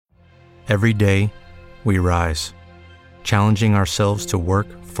Every day, we rise, challenging ourselves to work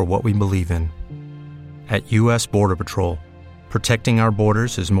for what we believe in. At U.S. Border Patrol, protecting our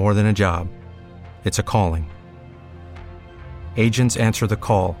borders is more than a job. It's a calling. Agents answer the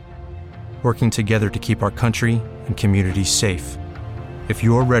call, working together to keep our country and communities safe. If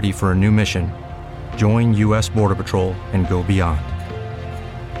you're ready for a new mission, join U.S. Border Patrol and go beyond.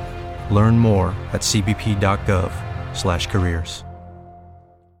 Learn more at cbp.gov/careers.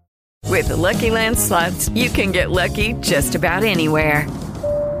 With the Lucky Land Slots, you can get lucky just about anywhere.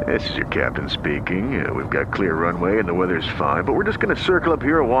 This is your captain speaking. We've got clear runway and the weather's fine, but we're just going to circle up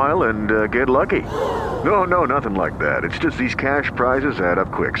here a while and get lucky. No, nothing like that. It's just these cash prizes add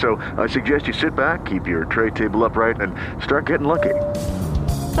up quick. So I suggest you sit back, keep your tray table upright, and start getting lucky.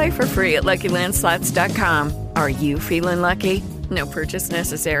 Play for free at LuckyLandSlots.com. Are you feeling lucky? No purchase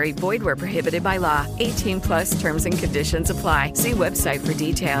necessary. Void where prohibited by law. 18+ terms and conditions apply. See website for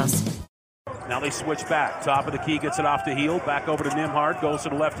details. Now they switch back. Top of the key, gets it off to Heel. Back over to Nimhard. Goes to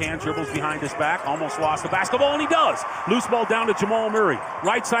the left hand, dribbles behind his back. Almost lost the basketball, and he does. Loose ball down to Jamal Murray.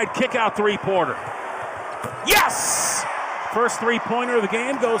 Right side kick out three-pointer. Yes! First three-pointer of the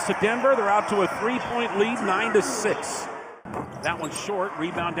game goes to Denver. They're out to a 3-point lead, 9-6. That one's short.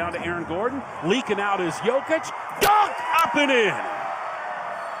 Rebound down to Aaron Gordon. Leaking out is Jokic. Dunk! Up and in!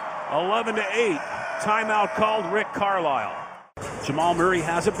 11-8. Timeout called Rick Carlisle. Jamal Murray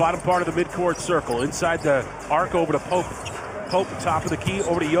has it, bottom part of the midcourt circle. Inside the arc over to Pope. Pope, top of the key,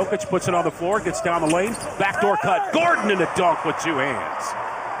 over to Jokic, puts it on the floor, gets down the lane. Backdoor cut. Gordon in a dunk with two hands.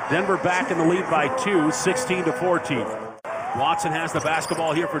 Denver back in the lead by 2, 16-14. Watson has the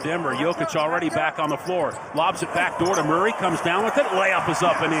basketball here for Denver. Jokic already back on the floor. Lobs it back door to Murray, comes down with it. Layup is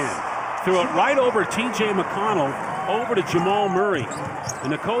up and in. Threw it right over T.J. McConnell, over to Jamal Murray.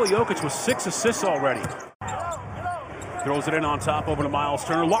 And Nikola Jokic with 6 assists already. Throws it in on top over to Miles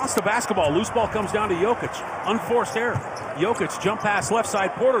Turner. Lost the basketball. Loose ball comes down to Jokic. Unforced error. Jokic, jump pass left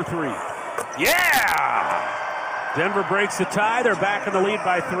side. Porter three. Yeah! Denver breaks the tie. They're back in the lead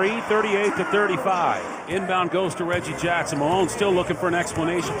by 3, 38-35. Inbound goes to Reggie Jackson. Malone still looking for an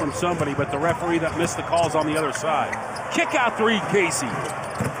explanation from somebody, but the referee that missed the call's on the other side. Kick out three, Casey.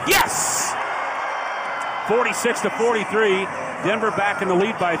 Yes! 46-43. Denver back in the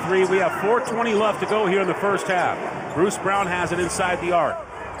lead by 3. We have 4:20 left to go here in the first half. Bruce Brown has it inside the arc.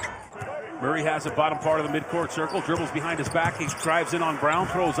 Murray has it bottom part of the midcourt circle. Dribbles behind his back. He drives in on Brown.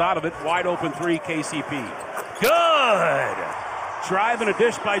 Throws out of it. Wide open 3, KCP. Good! Drive and a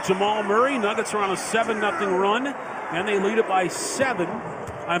dish by Jamal Murray. Nuggets are on a 7-0 run. And they lead it by 3,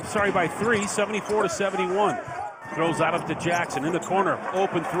 74-71. Throws out of it to Jackson. In the corner.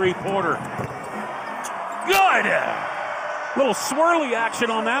 Open 3-pointer. Good! Little swirly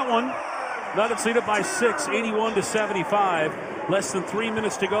action on that one. Nuggets lead it by 6, 81-75. Less than 3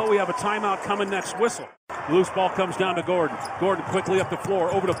 minutes to go. We have a timeout coming next whistle. Loose ball comes down to Gordon. Gordon quickly up the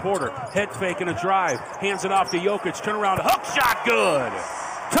floor, over to Porter. Head fake and a drive. Hands it off to Jokic. Turn around, hook shot, good.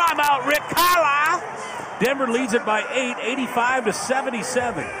 Timeout, Rick Carlisle. Denver leads it by 8,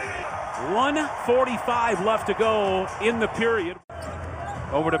 85-77. 1:45 left to go in the period.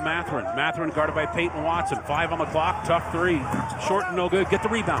 Over to Mathurin. Mathurin guarded by Peyton Watson. 5 on the clock. Tough 3. Short and no good. Get the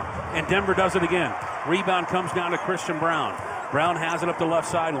rebound. And Denver does it again. Rebound comes down to Christian Brown. Brown has it up the left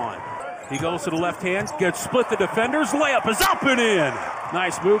sideline. He goes to the left hand. Gets split the defenders. Layup is up and in.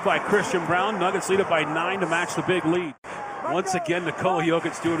 Nice move by Christian Brown. Nuggets lead it by 9 to match the big lead. Once again, Nikola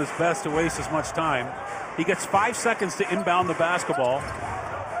Jokic doing his best to waste as much time. He gets 5 seconds to inbound the basketball.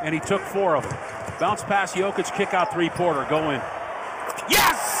 And he took 4 of them. Bounce pass Jokic. Kick out 3-pointer. Go in.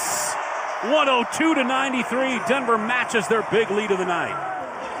 Yes! 102-93. Denver matches their big lead of the night.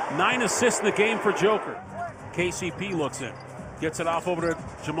 9 assists in the game for Joker. KCP looks in. Gets it off over to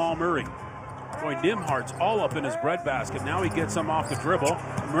Jamal Murray. Boy, Nimhard's all up in his breadbasket. Now he gets some off the dribble.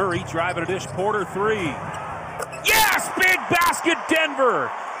 Murray driving a dish. Porter 3. Yes! Big basket,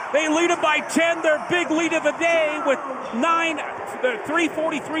 Denver! They lead it by 10. Their big lead of the day with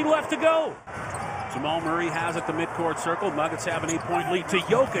 3:43 left to go. Jamal Murray has it the midcourt circle. Nuggets have an 8-point lead to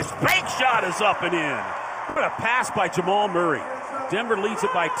Jokic. Bank shot is up and in. What a pass by Jamal Murray. Denver leads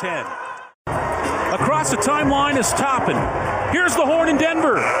it by 10. Across the timeline is Toppin. Here's the horn in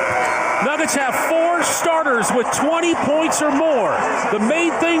Denver. Nuggets have 4 starters with 20 points or more. The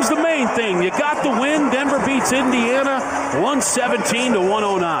main thing's the main thing. You got the win. Denver beats Indiana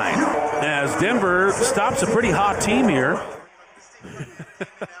 117-109. As Denver stops a pretty hot team here.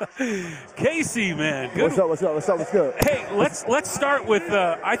 Casey, man. Good. What's good? Hey, let's start with,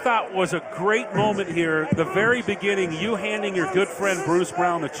 I thought was a great moment here. The very beginning, you handing your good friend Bruce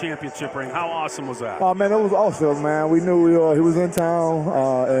Brown the championship ring. How awesome was that? Oh, man, it was awesome, man. We knew he was in town,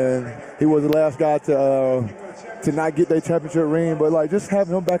 and he was the last guy to not get their championship ring. But like just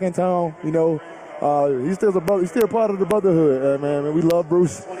having him back in town, you know, he's still part of the brotherhood, man. We love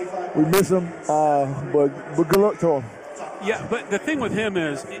Bruce. We miss him, but good luck to him. Yeah, but the thing with him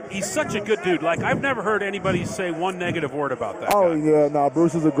is he's such a good dude. Like, I've never heard anybody say one negative word about that guy. Yeah, nah,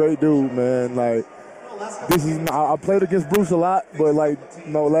 Bruce is a great dude, man. Like, I played against Bruce a lot, but like,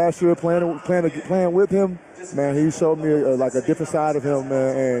 you know, last year playing with him, man, he showed me like a different side of him,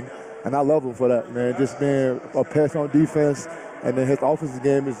 man, and I love him for that, man. Just being a pest on defense, and then his offensive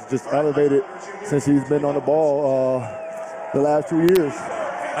game is just elevated since he's been on the ball the last 2 years.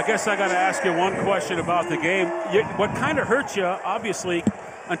 I guess I got to ask you one question about the game. What kind of hurt you, obviously,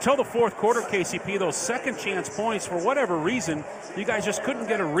 until the fourth quarter, KCP, those second chance points, for whatever reason, you guys just couldn't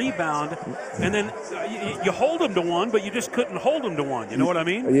get a rebound. And then you hold them to one, but you just couldn't hold them to one. You know what I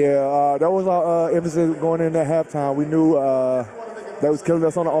mean? Yeah, that was our emphasis going into halftime. We knew they was killing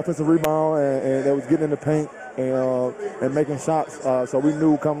us on the offensive rebound, and they was getting in the paint and making shots. So we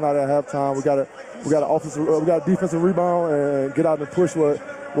knew coming out of halftime, we got a defensive rebound and get out and push what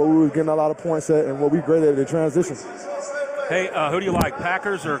we was getting a lot of points at and what we great at in transition. Hey, who do you like,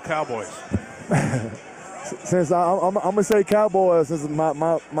 Packers or Cowboys? Since I'm gonna say Cowboys, since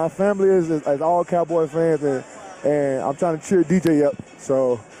my family is all Cowboy fans, and I'm trying to cheer DJ up.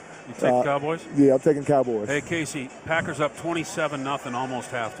 So you take Cowboys? Yeah, I'm taking Cowboys. Hey, Casey, Packers up 27-0,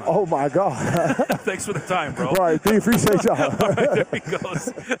 almost halftime. Oh my God! Thanks for the time, bro. Right, appreciate y'all. All right, there he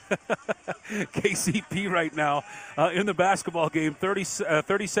goes. KCP right now in the basketball game.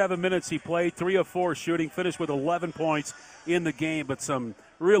 37 minutes he played, 3 of 4 shooting, finished with 11 points in the game, but some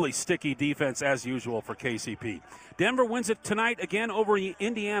really sticky defense as usual for KCP. Denver wins it tonight again over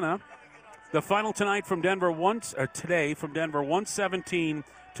Indiana. The final tonight from Denver today from Denver 117-109.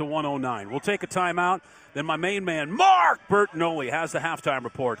 We'll take a timeout. Then my main man, Mark Bertinoli, has the halftime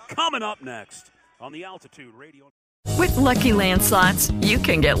report coming up next on the Altitude Radio. With Lucky Land Slots, you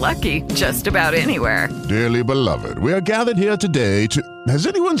can get lucky just about anywhere. Dearly beloved, we are gathered here today to... Has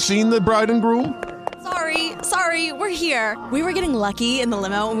anyone seen the bride and groom? Sorry, we're here. We were getting lucky in the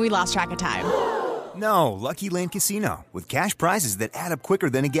limo and we lost track of time. No, Lucky Land Casino, with cash prizes that add up quicker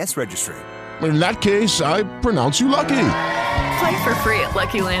than a guest registry. In that case, I pronounce you lucky. Play for free at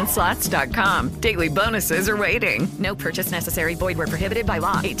LuckyLandSlots.com. Daily bonuses are waiting. No purchase necessary. Void where prohibited by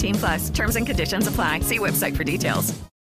law. 18+. Terms and conditions apply. See website for details.